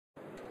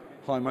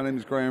Hi, my name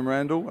is Graham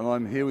Randall and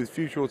I'm here with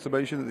Future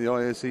Automation at the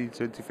ISE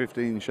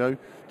 2015 show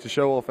to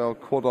show off our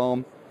quad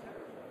arm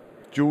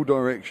dual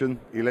direction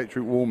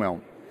electric wall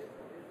mount.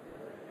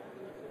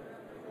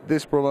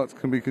 This product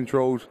can be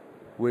controlled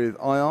with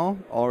IR,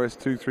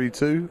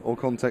 RS232 or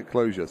contact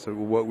closure, so it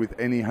will work with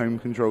any home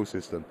control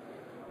system.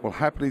 We'll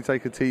happily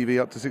take a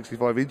TV up to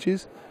 65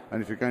 inches,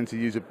 and if you're going to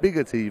use a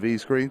bigger TV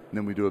screen,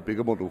 then we do a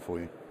bigger model for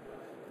you.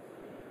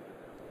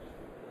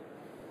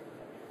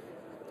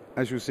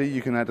 As you'll see,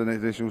 you can add an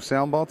additional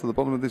soundbar to the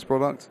bottom of this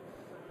product.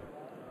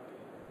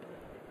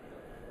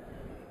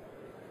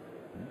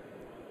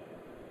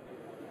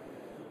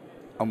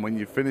 And when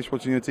you finish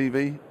watching your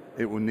TV,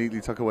 it will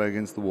neatly tuck away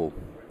against the wall.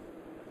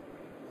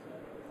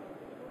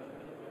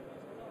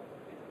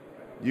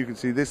 You can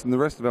see this and the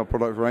rest of our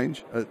product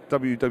range at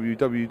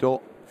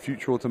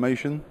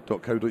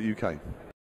www.futureautomation.co.uk.